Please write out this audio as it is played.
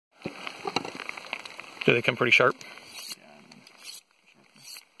Do they come pretty sharp?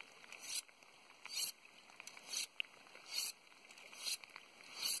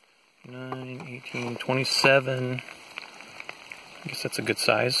 Yeah. 9, 18, 27. I guess that's a good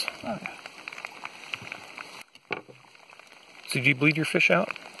size. Oh, yeah. So do you bleed your fish out?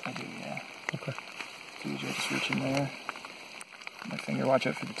 I do, yeah. Okay. So usually I just reach in there. My finger, watch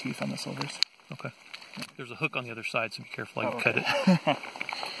out for the teeth on the silvers. Okay. There's a hook on the other side, so be careful how you cut it.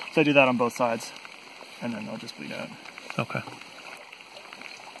 So I do that on both sides, and then they'll just bleed out. Okay.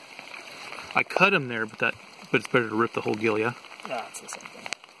 I cut them there, but it's better to rip the whole gill, yeah? Nah, it's the same thing.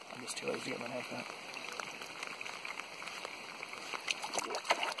 I'm just too lazy to get my knife out.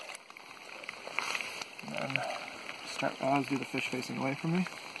 And then I always do the fish facing away from me.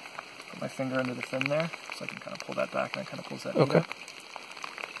 Put my finger under the fin there, so I can kind of pull that back, and it kind of pulls that meat up.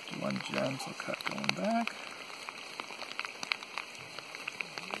 Do one gentle cut going back.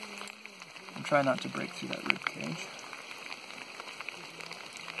 And try not to break through that rib cage.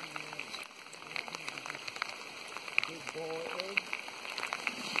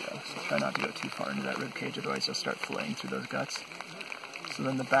 Yeah, so try not to go too far into that rib cage, otherwise you'll start filleting through those guts. So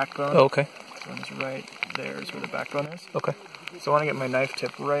then the backbone. Oh, okay. This one's right there is where the backbone is. Okay. So I want to get my knife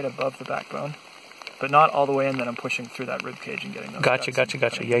tip right above the backbone, but not all the way in, then I'm pushing through that rib cage and getting those Gotcha.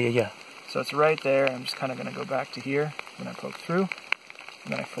 Yeah. So it's right there. I'm just kind of going to go back to here, then I poke through,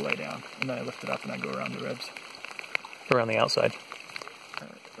 and then I fillet down, and then I lift it up and I go around the ribs. Around the outside.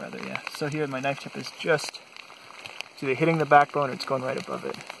 Rather, yeah. So here my knife tip is just, it's either hitting the backbone or it's going right above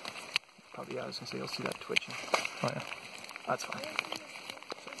it. Probably, yeah, I was going to say, you'll see that twitching. Oh, yeah. That's fine. So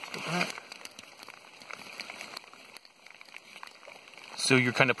let's go back. So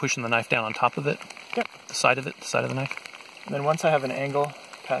you're kind of pushing the knife down on top of it? Yep. The side of the knife? And then once I have an angle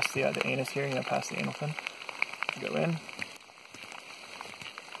past the anus here, past the anal fin, I go in.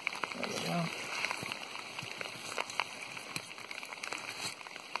 I go down.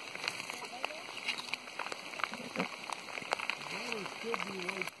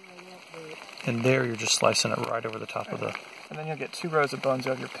 And there you're just slicing it right over the top of the... And then you'll get 2 rows of bones.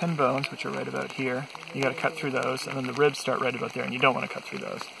 You have your pin bones, which are right about here. You got to cut through those, and then the ribs start right about there, and you don't want to cut through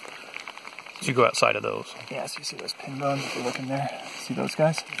those. So you go outside of those? Yeah, so you see those pin bones if you look in there. See those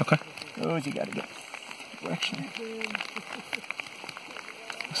guys? Okay. Those you got to get. Actually,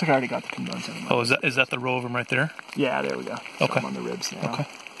 looks like I already got the pin bones in. Oh, is that the row of them right there? Yeah, there we go. Okay. I'm on the ribs now. Okay.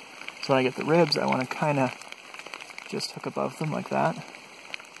 So when I get the ribs, I want to kind of just hook above them like that.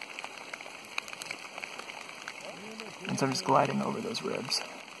 And so I'm just gliding over those ribs.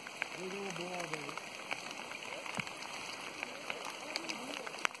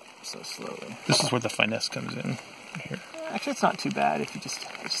 So slowly. This is where the finesse comes in. Here. Actually, it's not too bad if you it's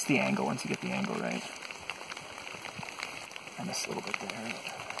just the angle, once you get the angle right. I missed a little bit there.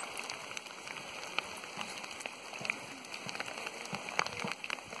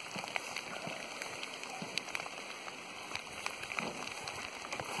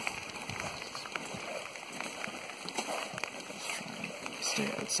 Stay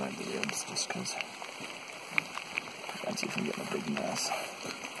outside the ribs just because it prevents you from getting a big mess.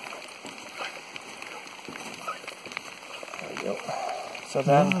 There we go. So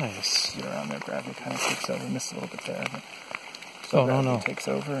then, nice. Get around there, gravity kind of takes over. Missed a little bit there. But so no. Takes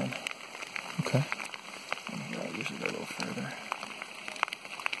over and. Okay. And here I usually go a little further.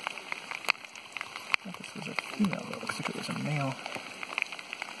 I thought this was a female, but it looks like it was a male.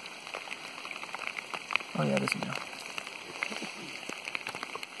 Oh yeah, it is a male.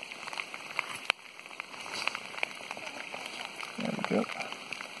 There we go.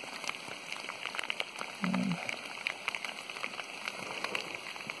 And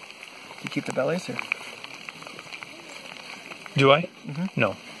you keep the bellies here? Do I? Mm-hmm.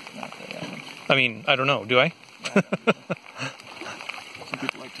 No. Okay, yeah. I mean, I don't know. Do I? Some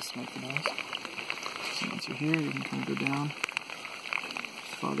people like to smoke the bellies. So once you're here, you can kind of go down.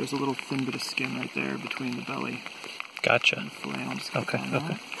 So there's a little thin bit of skin right there between the belly. Gotcha. And the fillet. I'll just cut down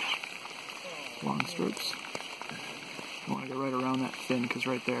that. Long strokes. I want to go right around that fin because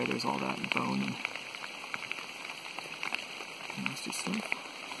right there's all that bone and nasty stuff.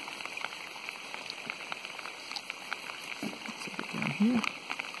 So get down here.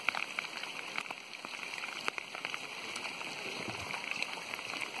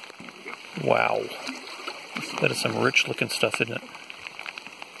 Wow. That is some rich looking stuff, isn't it?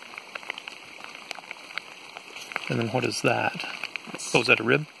 And then what is that? Oh, is that a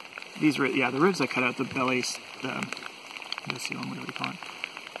rib? These ribs, yeah, the ribs I cut out, the bellies, whatever you call it,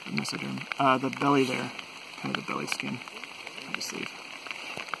 the mesoderm. The belly there, kind of the belly skin, I just leave.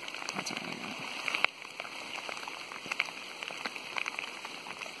 That's alright, I got it.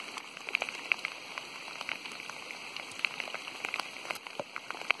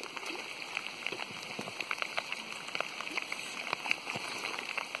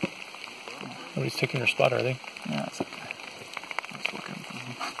 Nobody's taking their spot, are they? No, that's okay. I was looking for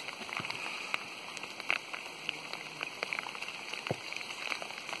them.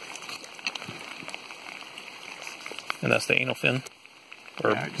 And that's the anal fin?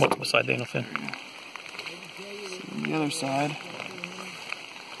 Or Yeah, what's beside the anal fin? So on the other side,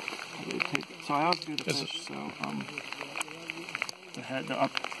 so I always do the fish, so the head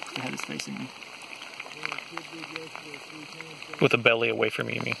is facing me. With the belly away from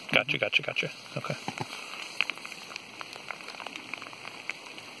you mean? Gotcha, gotcha, gotcha. Okay.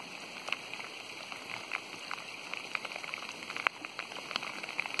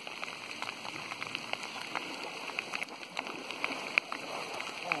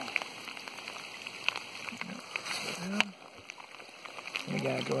 And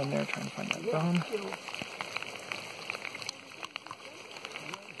again, I go in there trying to find that bone.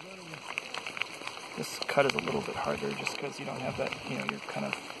 This cut is a little bit harder just because you don't have that, you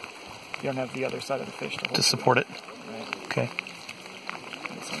don't have the other side of the fish to hold To support it? Right. Okay.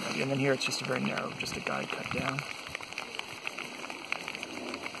 And then here it's just a very narrow, just a guide cut down.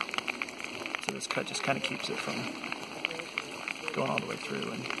 So this cut just kind of keeps it from going all the way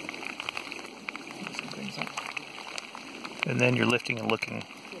through and messing things up. And then you're lifting and looking.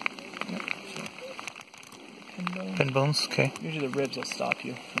 Yep. So, Pin bones, okay. Usually the ribs will stop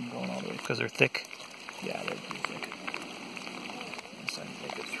you from going all the way through. Because they're thick. Yeah, they're pretty thick. This side,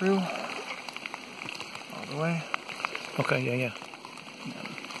 make it through all the way. Okay, yeah.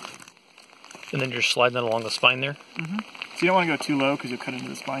 And then you're sliding it along the spine there? Mm-hmm. So you don't want to go too low because you'll cut into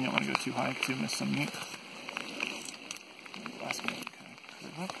the spine. You don't want to go too high because you'll miss some meat. Last minute, kind of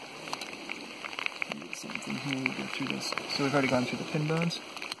curve up. Do the same thing here. We go through this. So we've already gone through the pin bones.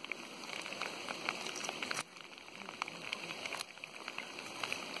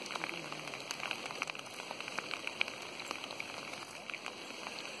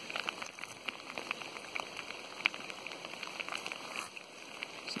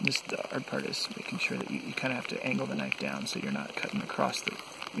 The hard part is making sure that you kind of have to angle the knife down so you're not cutting across the,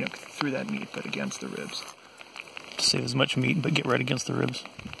 through that meat, but against the ribs. To save as much meat, but get right against the ribs.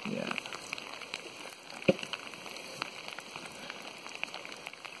 Yeah.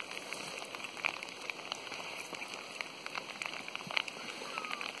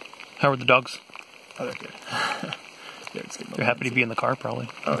 How are the dogs? Oh, they're good. They're happy to be in the car, probably.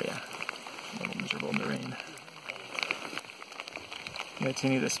 Oh, yeah. A little miserable in the rain. Yeah,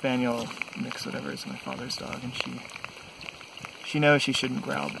 Tinny, the spaniel mix, whatever, is my father's dog, and she knows she shouldn't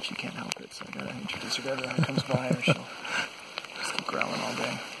growl, but she can't help it, so I gotta introduce her to everyone who comes by, or she'll just keep growling all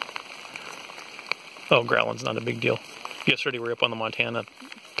day. Oh, growling's not a big deal. Yesterday we were up on the Montana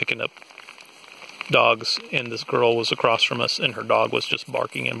picking up dogs, and this girl was across from us, and her dog was just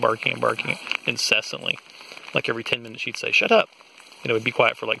barking and barking and barking incessantly. Like every 10 minutes she'd say, "Shut up!" And it would be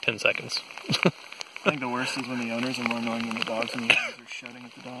quiet for like 10 seconds. I think the worst is when the owners are more annoying than the dogs, and the owners are shouting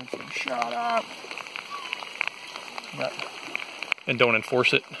at the dogs, saying, "Shut up!" But, and don't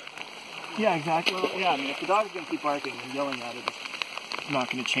enforce it. Yeah, exactly. Well, yeah, I mean, if the dog's going to keep barking and yelling at it, it's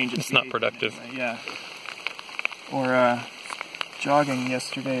not going to change its It's not productive. Anyway. Yeah. Or jogging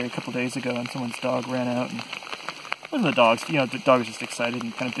yesterday, a couple days ago, and someone's dog ran out, and one of the dogs, the dog was just excited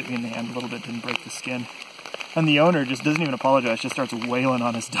and kind of bit me in the hand a little bit, didn't break the skin. And the owner just doesn't even apologize, just starts wailing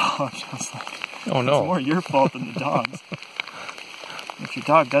on his dog. I was like, oh no. It's more your fault than the dog's. If your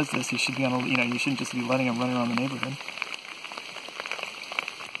dog does this, you should be on you shouldn't just be letting him run around the neighborhood.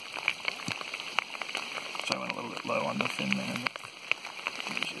 So I went a little bit low on the fin there.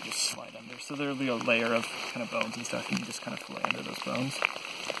 You usually just slide under. So there'll be a layer of kind of bones and stuff, and you just kind of fillet under those bones.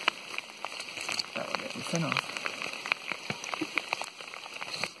 That will get your fin off.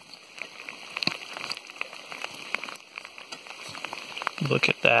 Look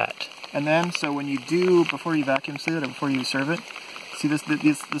at that. And then, so when you do, before you vacuum seal it or before you serve it, see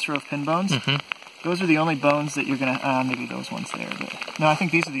this row of pin bones? Mm-hmm. Those are the only bones that you're going to, maybe those ones there. But, no, I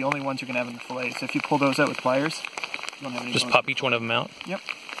think these are the only ones you're going to have in the fillet. So if you pull those out with pliers, you don't have any Just bones. pop each one of them out? Yep.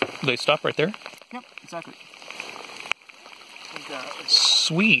 Do they stop right there? Yep, exactly.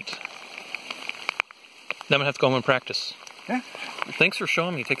 Sweet. Then I'm going to have to go home and practice. Yeah. Thanks for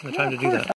showing me, taking the time to do that.